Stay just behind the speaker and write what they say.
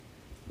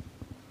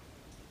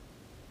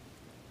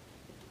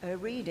A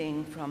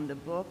reading from the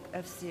book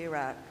of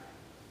YrA.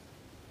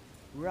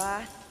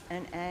 Wrath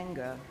and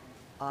anger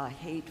are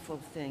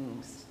hateful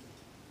things,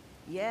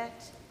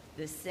 yet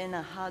the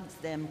sinner hugs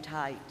them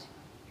tight.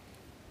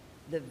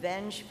 The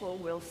vengeful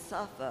will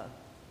suffer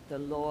the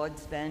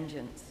Lord's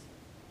vengeance,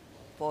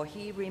 for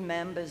he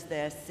remembers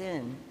their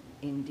sin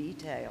in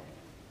detail.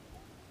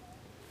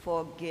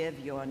 Forgive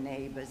your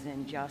neighbor's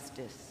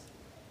injustice.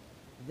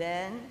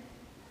 Then,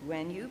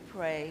 when you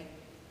pray,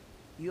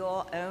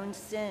 your own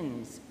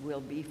sins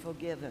will be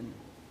forgiven.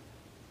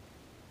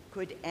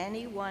 Could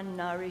anyone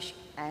nourish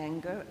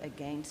anger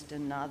against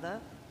another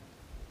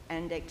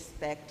and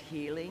expect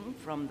healing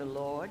from the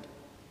Lord?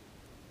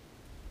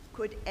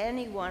 Could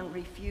anyone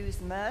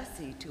refuse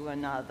mercy to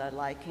another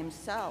like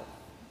himself?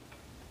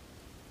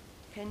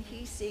 Can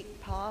he seek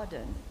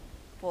pardon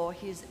for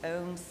his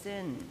own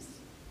sins?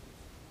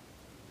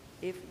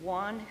 If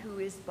one who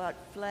is but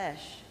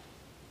flesh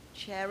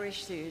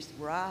cherishes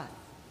wrath,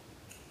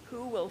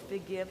 who will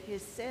forgive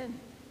his sin?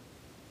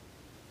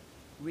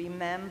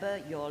 Remember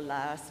your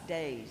last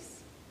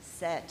days.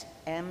 Set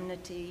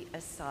enmity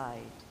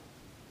aside.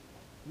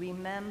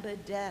 Remember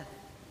death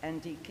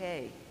and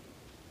decay,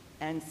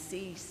 and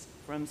cease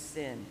from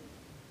sin.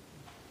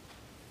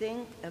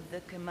 Think of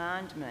the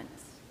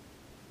commandments.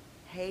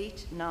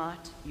 Hate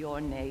not your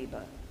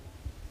neighbor.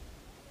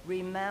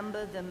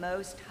 Remember the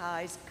Most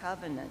High's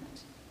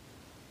covenant,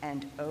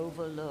 and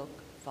overlook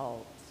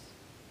faults.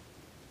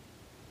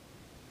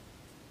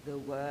 The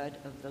word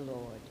of the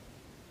Lord.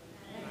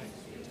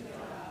 Thanks be to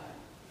God.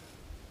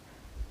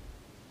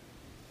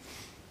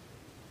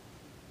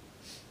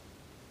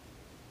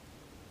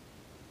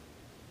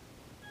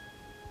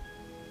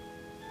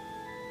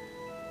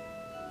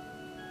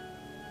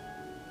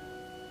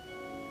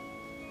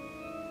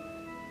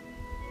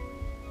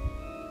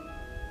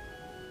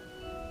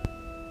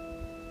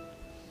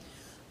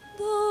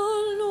 The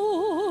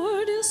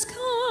Lord is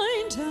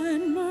kind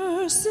and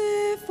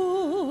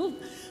merciful,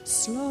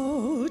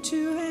 slow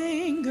to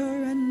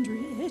anger and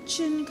rich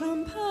in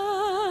compassion.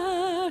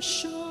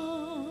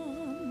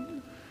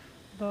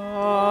 The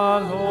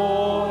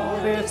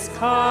Lord is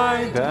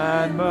kind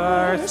and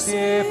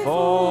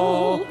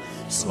merciful,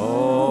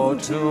 slow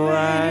to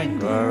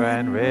anger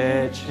and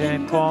rich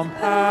in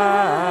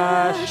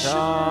compassion.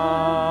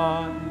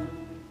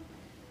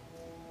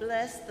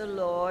 Bless the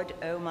Lord,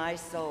 O my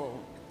soul,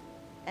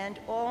 and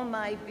all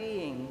my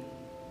being,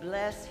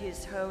 bless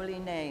his holy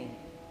name.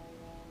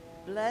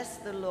 Bless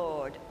the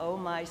Lord, O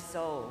my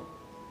soul,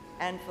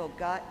 and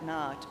forget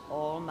not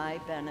all my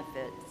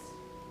benefits.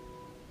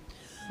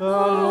 The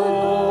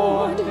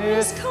Lord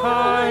is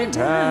kind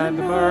and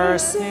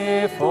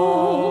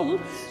merciful,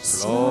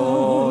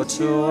 slow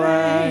to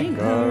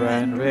anger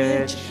and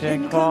rich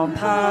in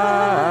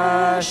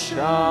compassion.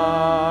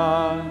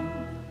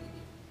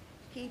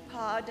 He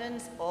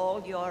pardons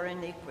all your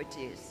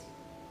iniquities,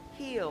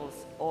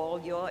 heals all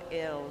your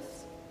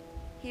ills.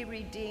 He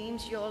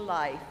redeems your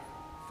life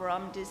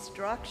from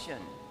destruction.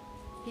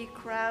 He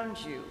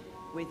crowns you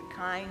with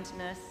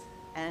kindness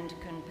and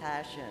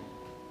compassion.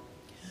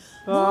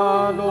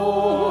 The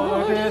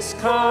Lord is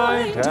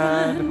kind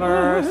and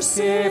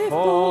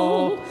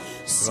merciful,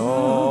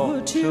 slow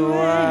to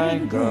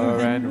anger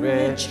and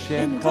rich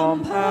in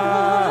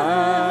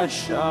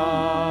compassion.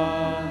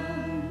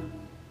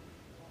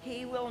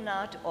 He will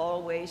not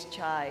always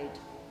chide,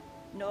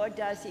 nor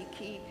does he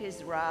keep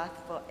his wrath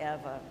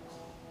forever.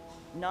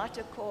 Not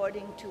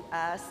according to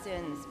our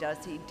sins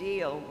does he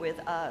deal with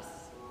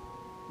us,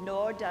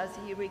 nor does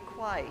he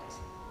requite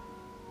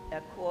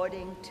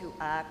according to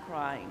our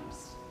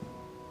crimes.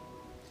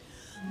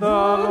 The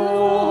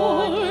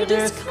Lord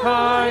is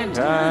kind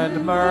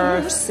and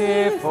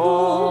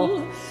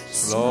merciful,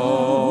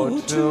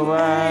 slow to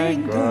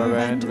anger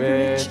and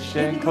rich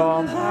in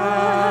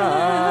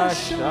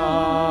compassion.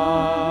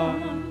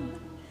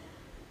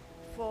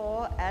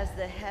 For as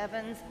the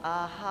heavens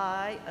are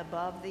high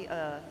above the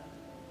earth,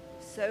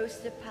 so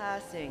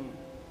surpassing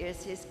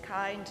is his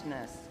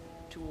kindness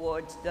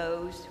towards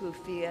those who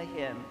fear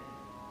him.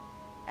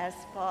 As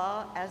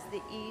far as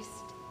the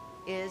east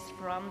is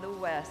from the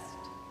west,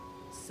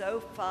 so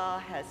far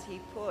has he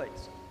put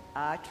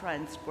our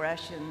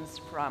transgressions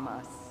from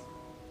us.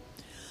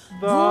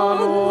 The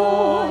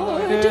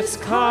Lord is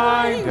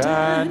kind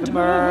and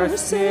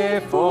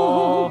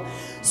merciful,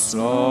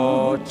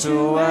 slow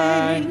to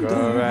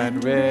anger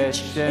and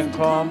rich in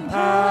compassion.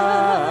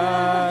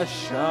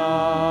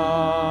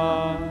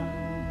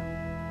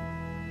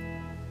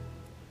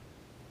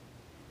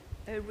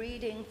 A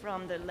reading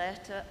from the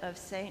letter of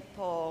St.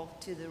 Paul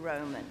to the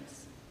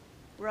Romans.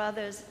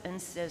 Brothers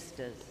and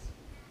sisters,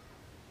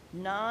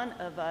 none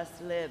of us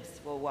lives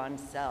for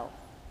oneself,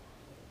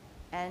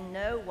 and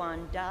no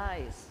one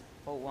dies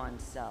for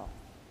oneself.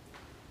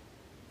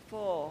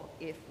 For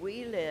if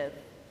we live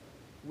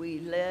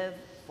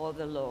for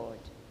the Lord.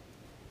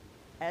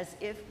 As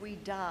if we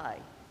die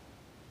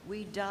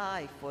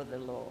for the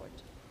Lord.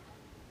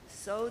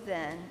 So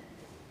then,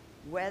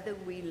 whether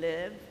we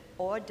live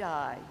or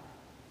die,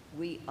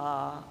 we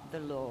are the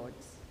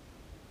Lord's.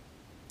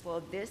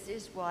 For this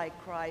is why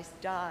Christ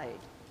died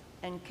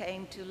and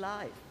came to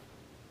life,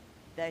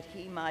 that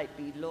he might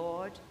be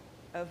Lord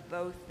of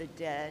both the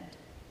dead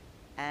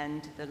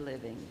and the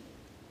living.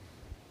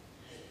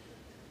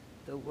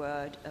 The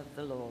word of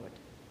the Lord.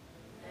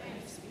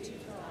 Thanks be to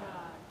God.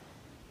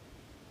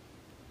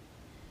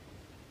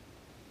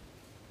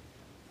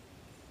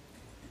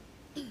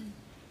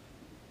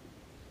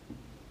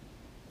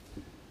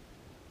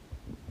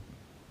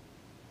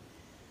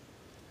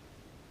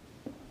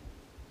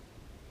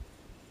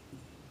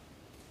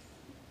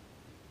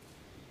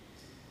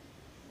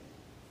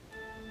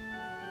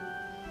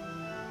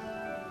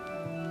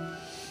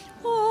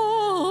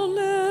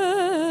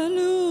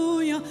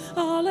 Alleluia,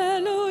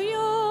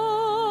 alleluia.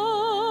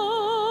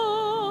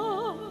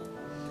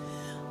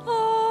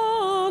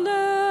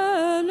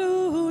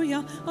 Alleluia,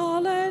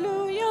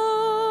 alleluia.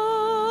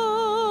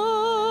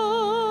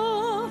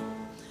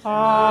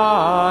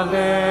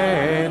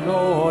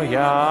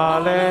 Alleluia,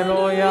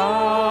 alleluia.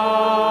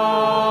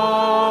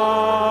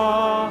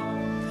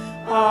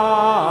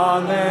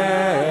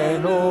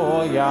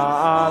 Alleluia,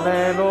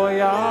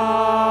 alleluia.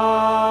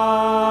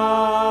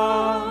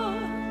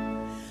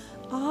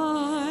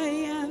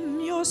 I am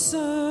your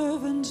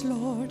servant,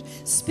 Lord.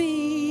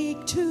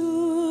 Speak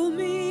to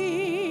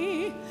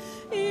me.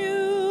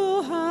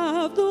 You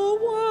have the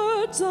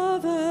words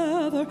of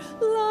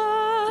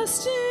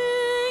everlasting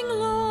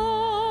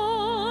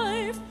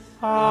life.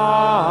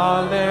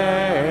 Alleluia,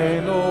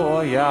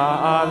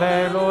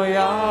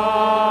 alleluia.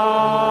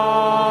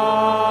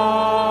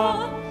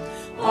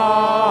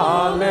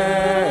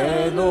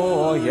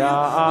 Alleluia,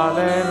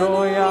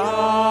 alleluia.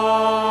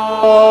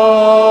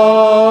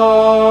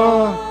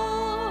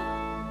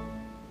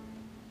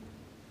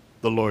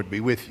 The Lord be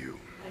with you.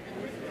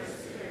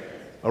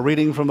 A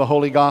reading from the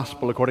Holy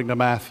Gospel according to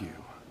Matthew.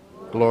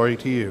 Glory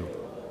to you,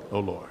 O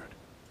Lord.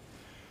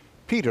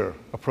 Peter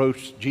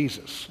approached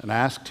Jesus and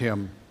asked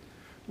him,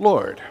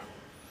 Lord,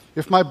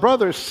 if my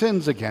brother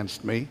sins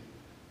against me,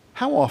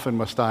 how often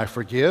must I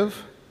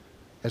forgive?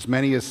 As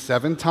many as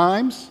 7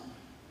 times?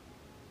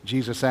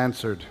 Jesus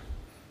answered,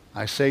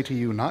 I say to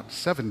you, not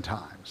 7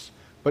 times,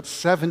 but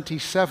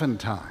 77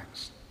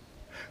 times.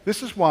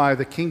 This is why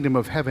the kingdom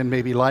of heaven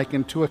may be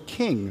likened to a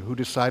king who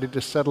decided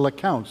to settle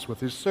accounts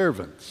with his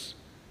servants.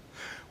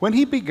 When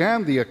he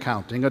began the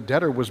accounting, a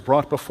debtor was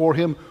brought before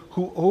him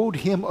who owed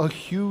him a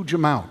huge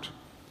amount.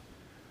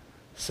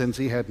 Since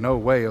he had no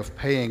way of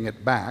paying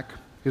it back,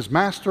 his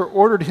master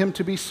ordered him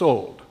to be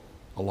sold,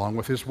 along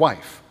with his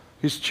wife,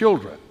 his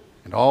children,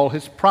 and all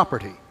his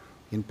property,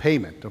 in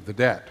payment of the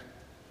debt.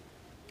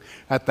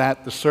 At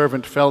that, the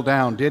servant fell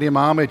down, did him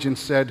homage, and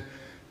said,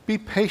 Be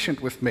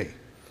patient with me,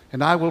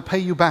 and I will pay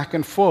you back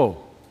in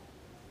full.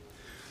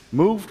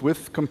 Moved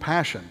with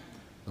compassion,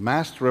 the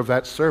master of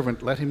that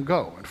servant let him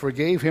go and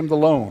forgave him the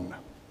loan.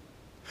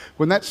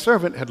 When that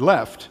servant had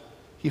left,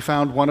 he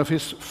found one of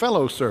his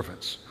fellow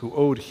servants who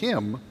owed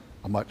him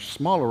a much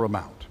smaller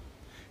amount.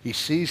 He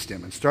seized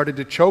him and started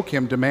to choke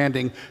him,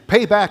 demanding,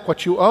 Pay back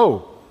what you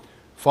owe.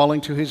 Falling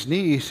to his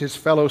knees, his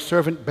fellow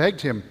servant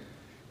begged him,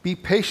 Be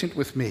patient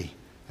with me,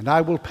 and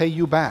I will pay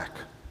you back.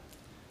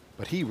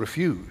 But he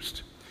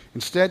refused.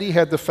 Instead, he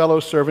had the fellow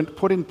servant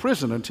put in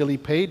prison until he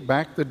paid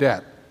back the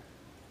debt.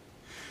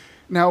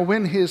 Now,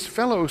 when his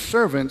fellow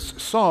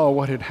servants saw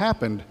what had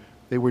happened,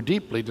 they were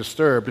deeply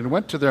disturbed and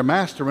went to their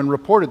master and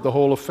reported the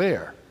whole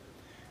affair.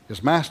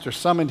 His master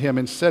summoned him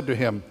and said to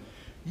him,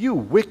 You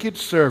wicked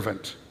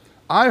servant,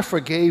 I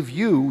forgave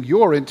you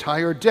your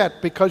entire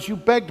debt because you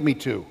begged me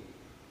to.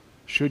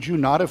 Should you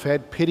not have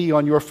had pity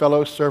on your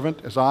fellow servant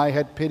as I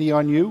had pity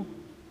on you?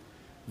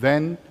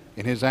 Then,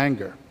 in his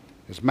anger,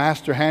 his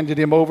master handed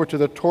him over to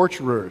the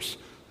torturers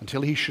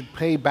until he should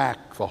pay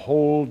back the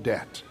whole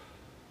debt.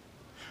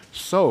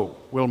 So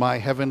will my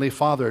heavenly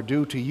Father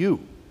do to you,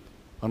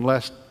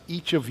 unless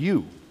each of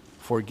you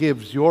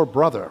forgives your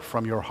brother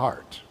from your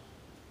heart.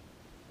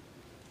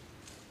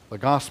 The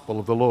Gospel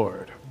of the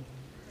Lord.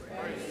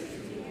 Praise to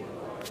you,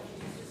 Lord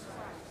Jesus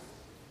Christ.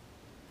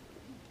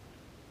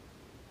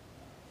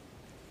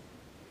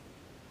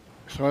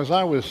 So as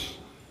I was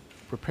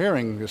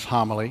preparing this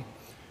homily,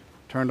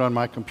 turned on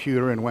my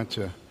computer and went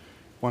to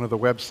one of the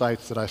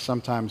websites that I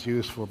sometimes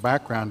use for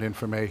background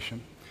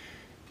information.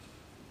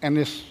 And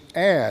this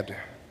ad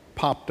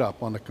popped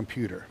up on the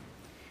computer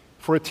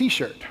for a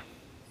t-shirt.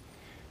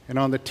 And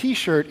on the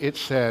t-shirt it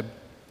said,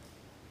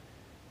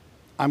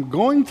 I'm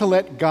going to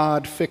let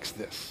God fix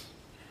this,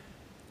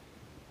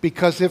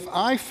 because if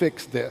I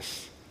fix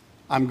this,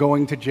 I'm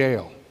going to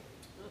jail.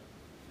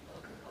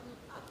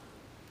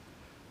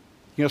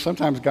 You know,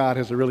 sometimes God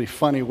has a really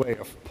funny way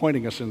of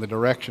pointing us in the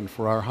direction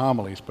for our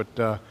homilies,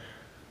 but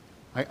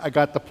I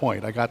got the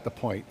point.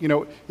 You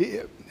know,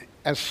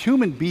 as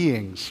human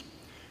beings,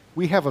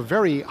 we have a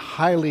very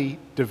highly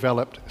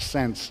developed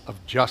sense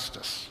of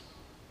justice,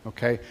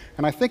 okay?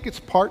 And I think it's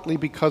partly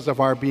because of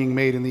our being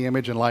made in the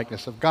image and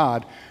likeness of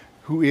God,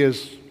 who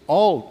is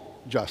all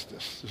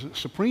justice,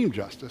 supreme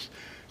justice.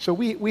 So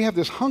we have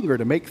this hunger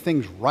to make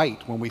things right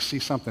when we see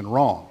something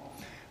wrong.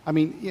 I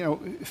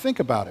mean, think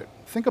about it.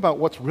 Think about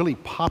what's really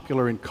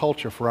popular in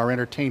culture for our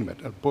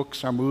entertainment, our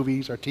books, our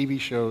movies, our TV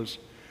shows.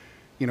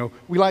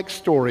 We like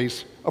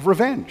stories of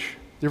revenge.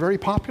 They're very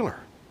popular.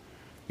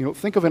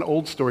 Think of an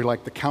old story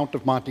like The Count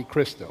of Monte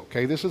Cristo,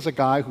 okay? This is a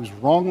guy who's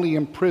wrongly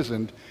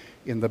imprisoned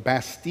in the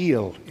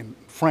Bastille in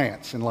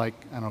France in the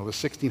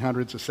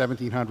 1600s or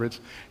 1700s.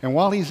 And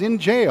while he's in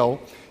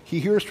jail, he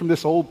hears from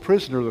this old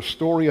prisoner the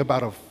story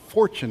about a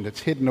fortune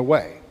that's hidden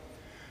away.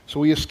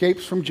 So he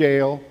escapes from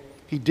jail,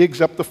 he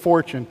digs up the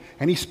fortune,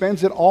 and he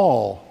spends it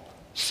all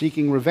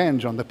seeking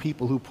revenge on the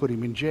people who put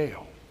him in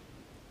jail.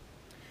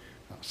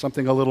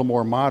 Something a little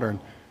more modern,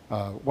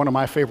 one of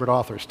my favorite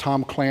authors,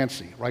 Tom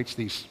Clancy, writes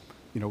these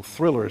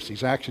thrillers,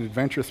 these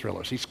action-adventure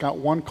thrillers. He's got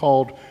one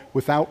called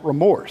Without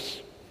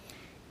Remorse.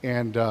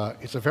 And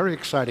it's a very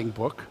exciting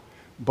book,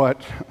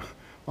 but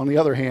on the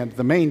other hand,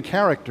 the main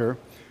character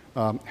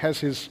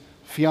has his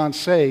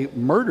fiancée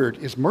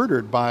is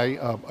murdered by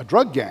a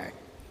drug gang.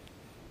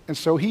 And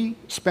so he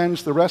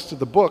spends the rest of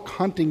the book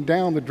hunting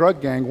down the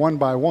drug gang one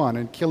by one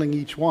and killing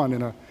each one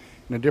in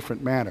a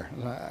different manner.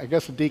 I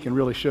guess a deacon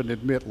really shouldn't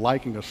admit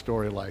liking a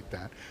story like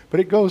that. But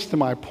it goes to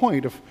my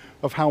point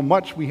of how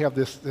much we have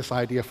this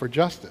idea for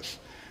justice.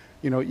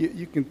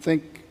 You can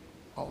think,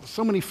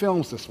 so many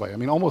films this way. I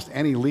mean, almost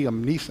any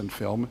Liam Neeson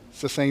film, it's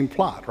the same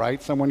plot,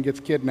 right? Someone gets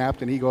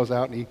kidnapped and he goes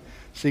out and he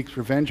seeks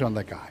revenge on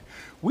the guy.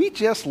 We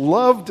just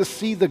love to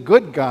see the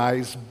good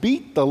guys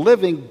beat the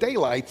living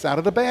daylights out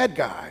of the bad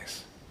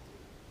guys.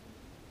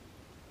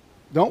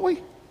 Don't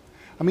we?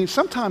 I mean,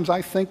 sometimes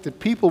I think that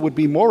people would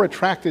be more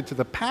attracted to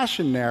the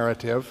passion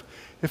narrative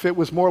if it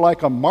was more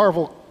like a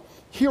Marvel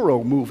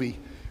hero movie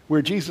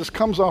where Jesus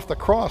comes off the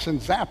cross and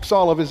zaps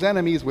all of his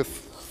enemies with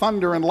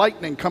thunder and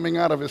lightning coming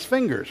out of his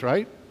fingers,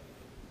 right?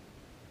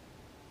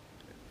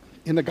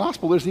 In the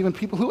gospel, there's even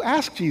people who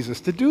ask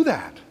Jesus to do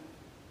that.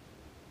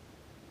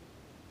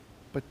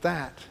 But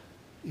that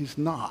is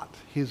not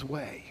his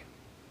way.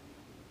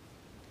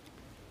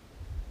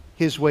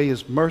 His way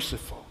is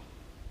merciful.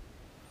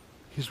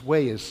 His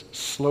way is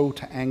slow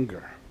to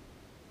anger.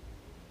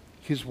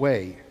 His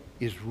way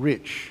is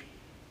rich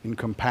in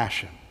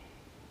compassion.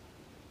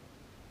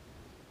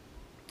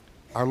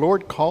 Our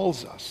Lord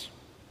calls us,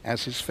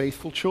 as his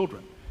faithful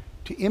children,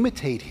 to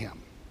imitate him,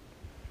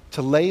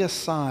 to lay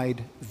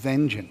aside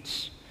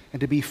vengeance, and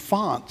to be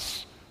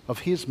fonts of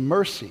his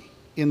mercy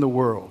in the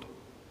world,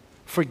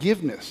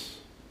 forgiveness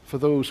for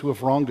those who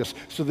have wronged us,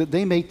 so that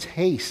they may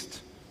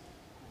taste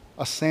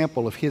a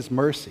sample of his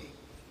mercy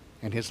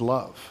and his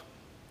love.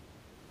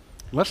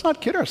 Let's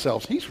not kid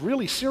ourselves. He's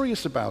really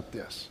serious about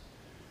this.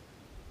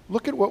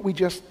 Look at what we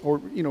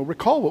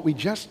recall what we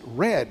just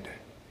read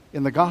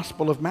in the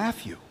Gospel of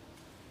Matthew.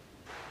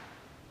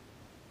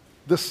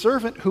 The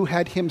servant who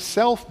had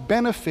himself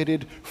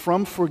benefited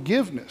from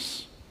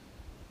forgiveness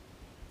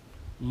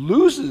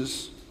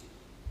loses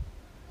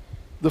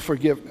the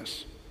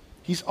forgiveness.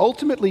 He's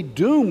ultimately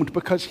doomed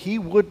because he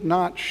would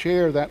not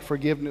share that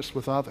forgiveness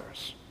with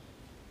others.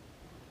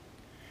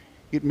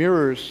 It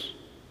mirrors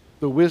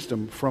the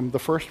wisdom from the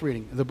first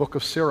reading in the book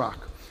of YrA,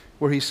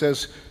 where he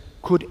says,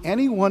 "Could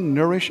anyone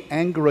nourish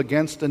anger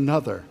against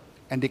another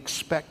and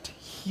expect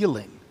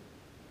healing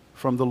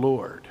from the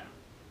Lord?"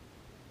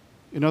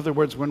 In other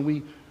words, when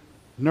we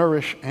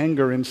nourish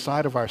anger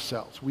inside of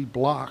ourselves, we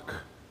block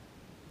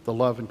the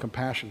love and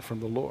compassion from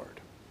the Lord.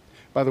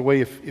 By the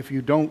way, if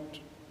you don't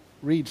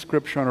read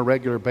Scripture on a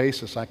regular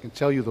basis, I can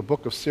tell you the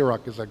book of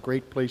YrA is a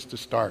great place to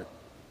start,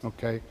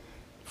 okay?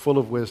 Full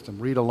of wisdom.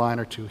 Read a line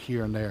or two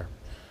here and there.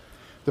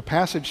 The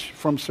passage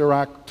from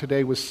YrA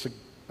today was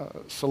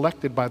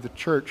selected by the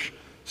church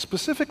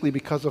specifically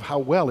because of how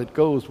well it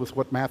goes with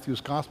what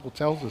Matthew's gospel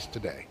tells us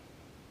today.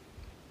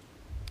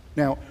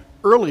 Now,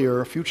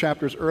 a few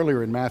chapters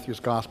earlier in Matthew's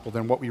gospel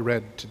than what we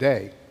read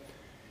today,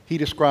 he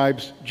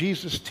describes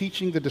Jesus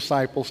teaching the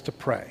disciples to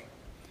pray.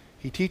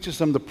 He teaches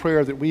them the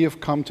prayer that we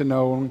have come to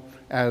know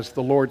as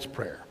the Lord's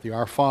Prayer, the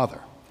Our Father.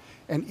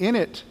 And in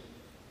it,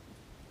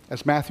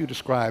 as Matthew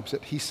describes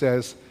it, he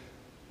says,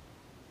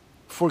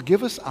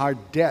 "Forgive us our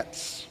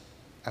debts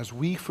as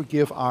we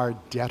forgive our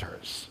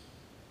debtors."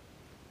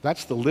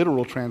 That's the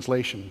literal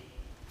translation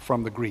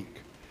from the Greek.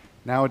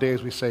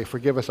 Nowadays we say,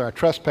 "Forgive us our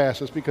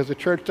trespasses," because the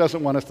church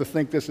doesn't want us to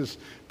think this is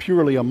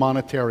purely a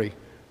monetary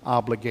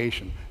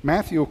obligation.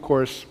 Matthew, of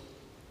course,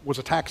 was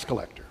a tax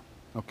collector.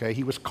 Okay,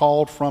 he was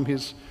called from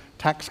his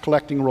tax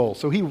collecting role.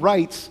 So he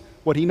writes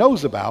what he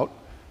knows about.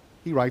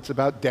 He writes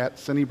about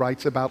debts and he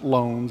writes about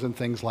loans and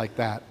things like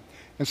that.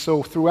 And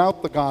so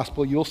throughout the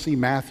gospel, you'll see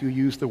Matthew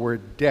use the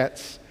word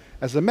debts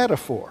as a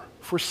metaphor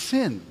for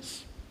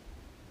sins.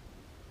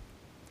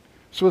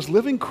 So is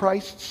living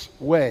Christ's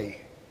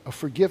way of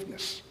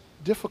forgiveness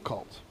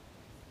difficult?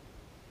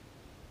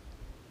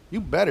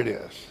 You bet it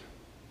is.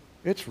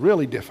 It's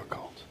really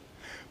difficult.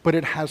 But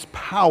it has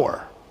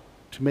power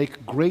to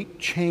make great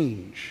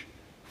change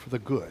for the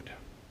good.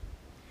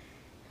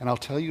 And I'll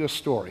tell you a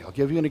story. I'll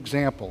give you an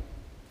example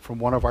from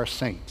one of our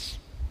saints.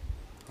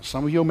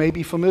 Some of you may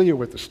be familiar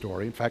with the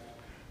story. In fact,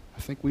 I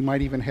think we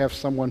might even have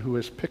someone who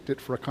has picked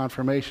it for a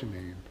confirmation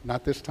name.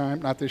 Not this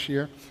time, not this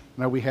year.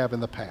 No, we have in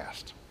the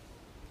past.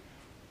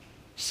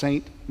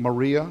 Saint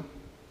Maria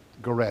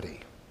Goretti.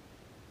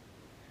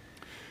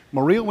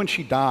 Maria, when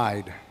she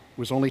died,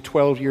 was only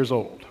 12 years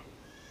old.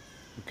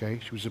 Okay,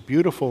 she was a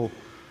beautiful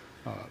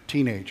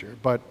teenager,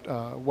 but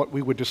what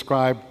we would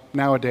describe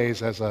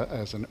nowadays as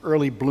an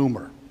early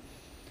bloomer.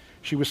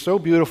 She was so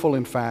beautiful,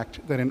 in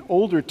fact, that an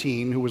older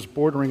teen who was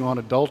bordering on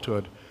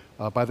adulthood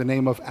by the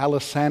name of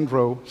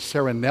Alessandro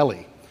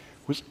Serenelli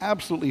was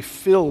absolutely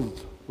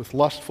filled with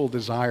lustful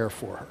desire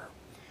for her.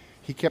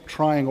 He kept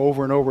trying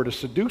over and over to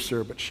seduce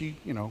her, but she,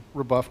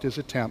 rebuffed his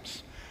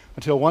attempts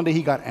until one day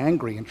he got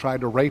angry and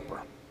tried to rape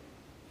her.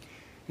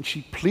 And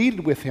she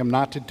pleaded with him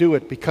not to do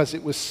it because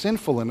it was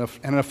sinful and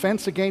an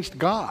offense against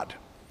God.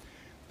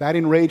 That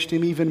enraged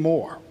him even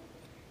more.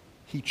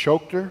 He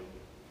choked her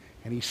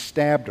and he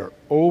stabbed her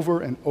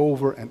over and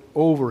over and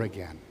over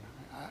again.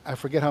 I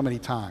forget how many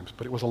times,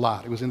 but it was a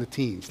lot. It was in the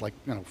teens,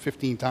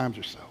 15 times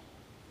or so.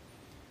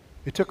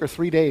 It took her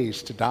 3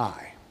 days to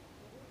die.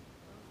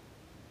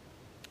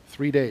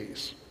 3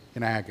 days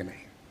in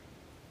agony.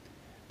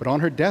 But on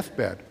her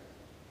deathbed,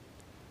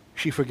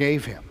 she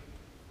forgave him.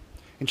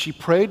 And she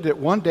prayed that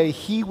one day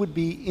he would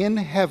be in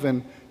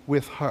heaven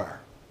with her.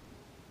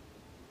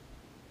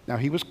 Now,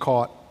 he was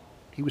caught.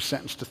 He was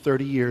sentenced to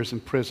 30 years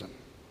in prison.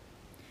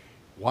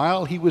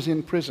 While he was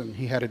in prison,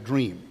 he had a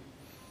dream.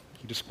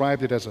 He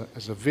described it as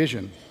a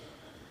vision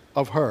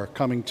of her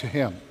coming to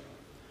him.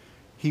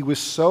 He was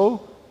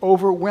so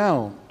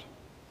overwhelmed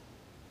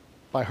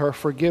by her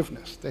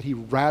forgiveness that he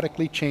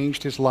radically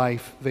changed his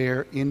life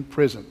there in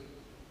prison.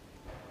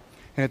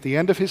 And at the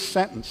end of his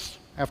sentence,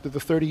 after the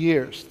 30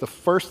 years, the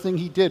first thing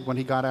he did when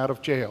he got out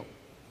of jail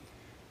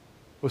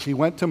was he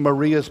went to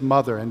Maria's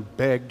mother and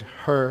begged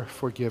her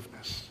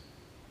forgiveness.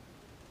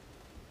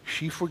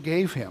 She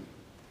forgave him,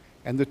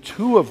 and the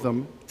two of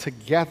them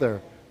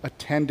together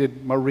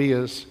attended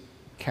Maria's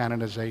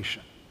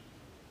canonization.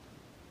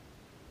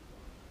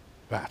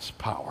 That's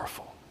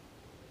powerful.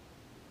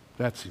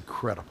 That's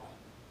incredible.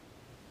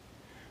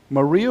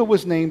 Maria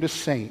was named a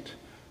saint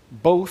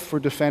both for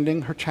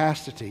defending her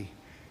chastity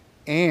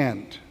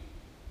and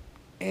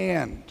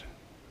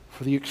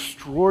for the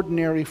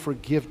extraordinary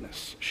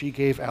forgiveness she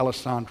gave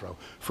Alessandro.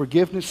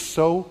 Forgiveness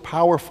so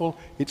powerful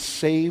it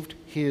saved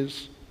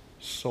his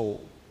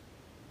soul.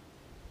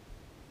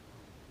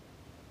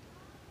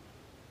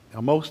 Now,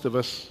 most of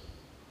us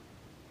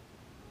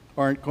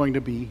aren't going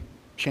to be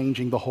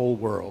changing the whole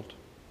world.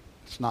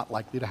 It's not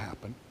likely to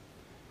happen.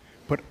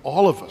 But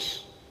all of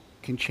us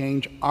can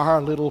change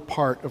our little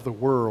part of the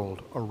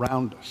world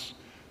around us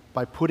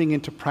by putting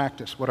into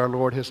practice what our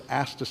Lord has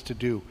asked us to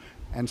do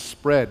and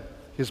spread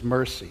His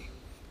mercy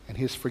and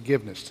His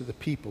forgiveness to the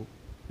people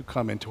who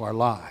come into our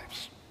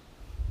lives.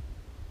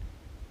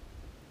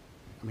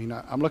 I mean,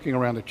 I'm looking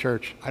around the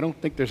church. I don't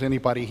think there's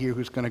anybody here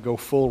who's going to go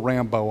full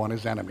Rambo on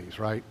his enemies,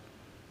 right?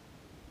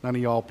 None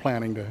of y'all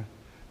planning to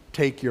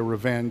take your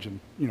revenge and,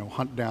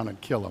 hunt down and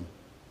kill them.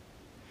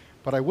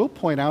 But I will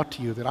point out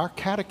to you that our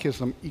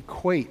catechism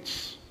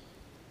equates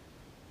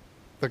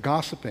the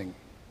gossiping,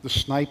 the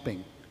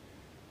sniping,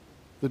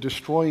 the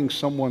destroying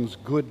someone's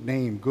good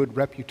name, good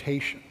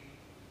reputation,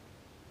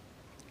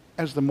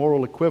 as the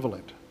moral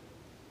equivalent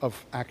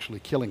of actually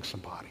killing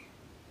somebody.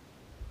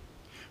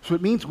 So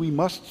it means we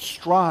must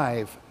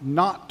strive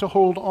not to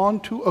hold on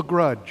to a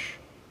grudge.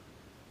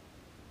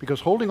 Because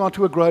holding on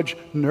to a grudge,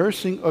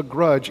 nursing a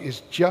grudge,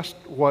 is just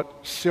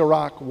what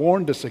YrA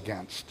warned us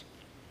against,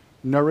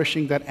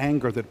 nourishing that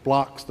anger that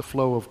blocks the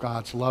flow of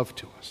God's love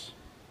to us.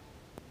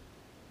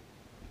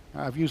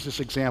 I've used this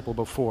example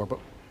before, but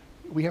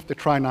we have to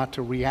try not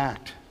to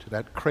react to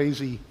that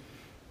crazy,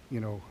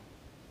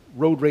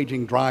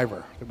 road-raging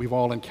driver that we've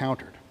all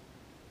encountered.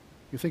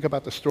 You think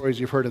about the stories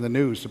you've heard in the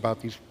news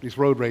about these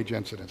road rage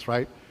incidents,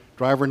 right?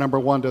 Driver number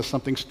one does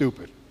something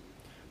stupid.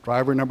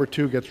 Driver number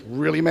two gets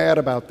really mad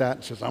about that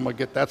and says, I'm going to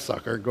get that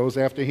sucker, goes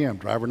after him.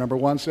 Driver number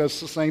one says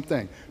the same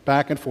thing,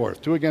 back and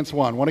forth, 2 against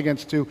 1, 1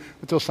 against 2,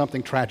 until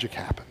something tragic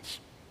happens.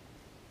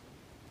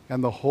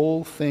 And the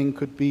whole thing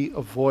could be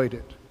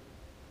avoided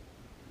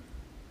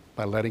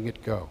by letting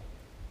it go,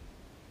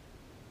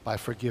 by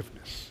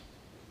forgiveness,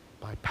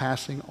 by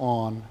passing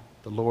on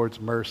the Lord's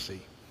mercy,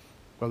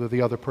 whether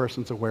the other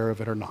person's aware of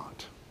it or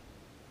not.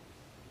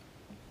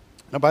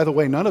 Now, by the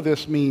way, none of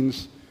this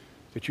means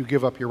that you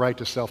give up your right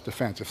to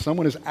self-defense. If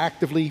someone is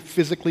actively,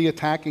 physically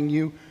attacking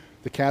you,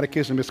 the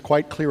Catechism is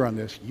quite clear on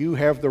this. You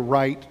have the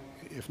right,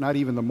 if not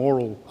even the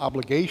moral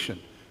obligation,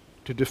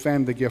 to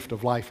defend the gift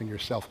of life in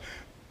yourself.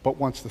 But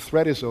once the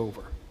threat is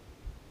over,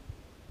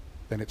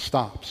 then it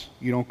stops.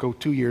 You don't go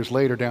 2 years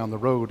later down the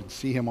road and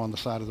see him on the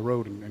side of the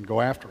road and go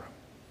after him.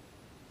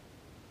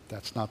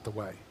 That's not the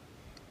way.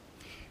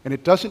 And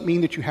it doesn't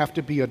mean that you have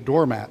to be a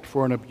doormat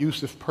for an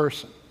abusive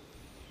person.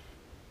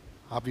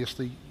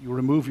 Obviously, you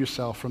remove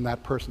yourself from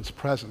that person's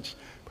presence,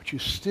 but you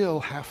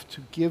still have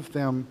to give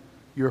them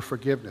your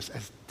forgiveness,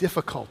 as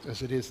difficult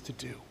as it is to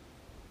do.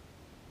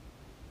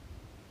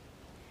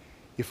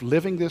 If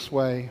living this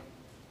way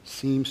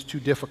seems too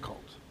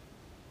difficult,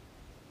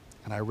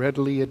 and I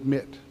readily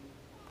admit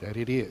that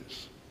it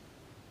is.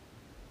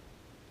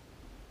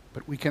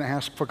 But we can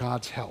ask for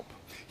God's help.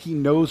 He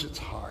knows it's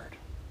hard.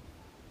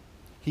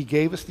 He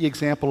gave us the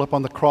example up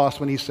on the cross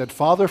when he said,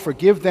 "Father,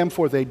 forgive them,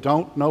 for they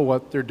don't know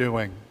what they're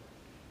doing."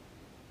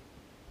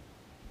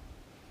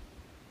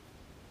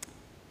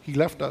 He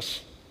left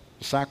us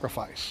the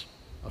sacrifice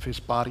of his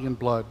body and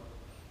blood,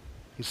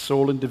 his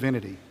soul and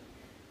divinity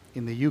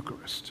in the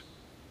Eucharist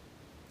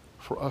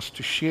for us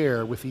to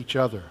share with each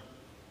other,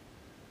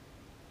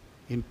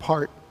 in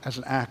part as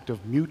an act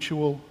of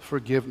mutual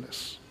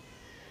forgiveness,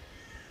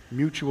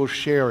 mutual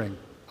sharing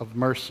of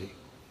mercy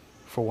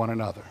for one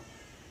another.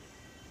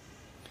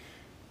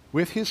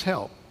 With his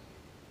help,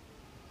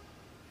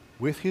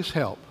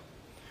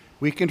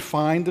 we can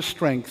find the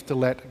strength to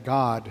let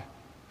God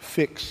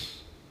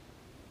fix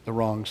the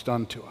wrongs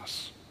done to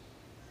us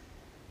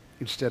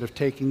instead of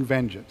taking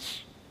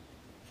vengeance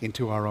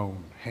into our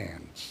own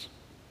hands.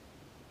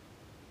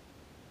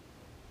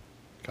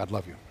 God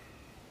love you.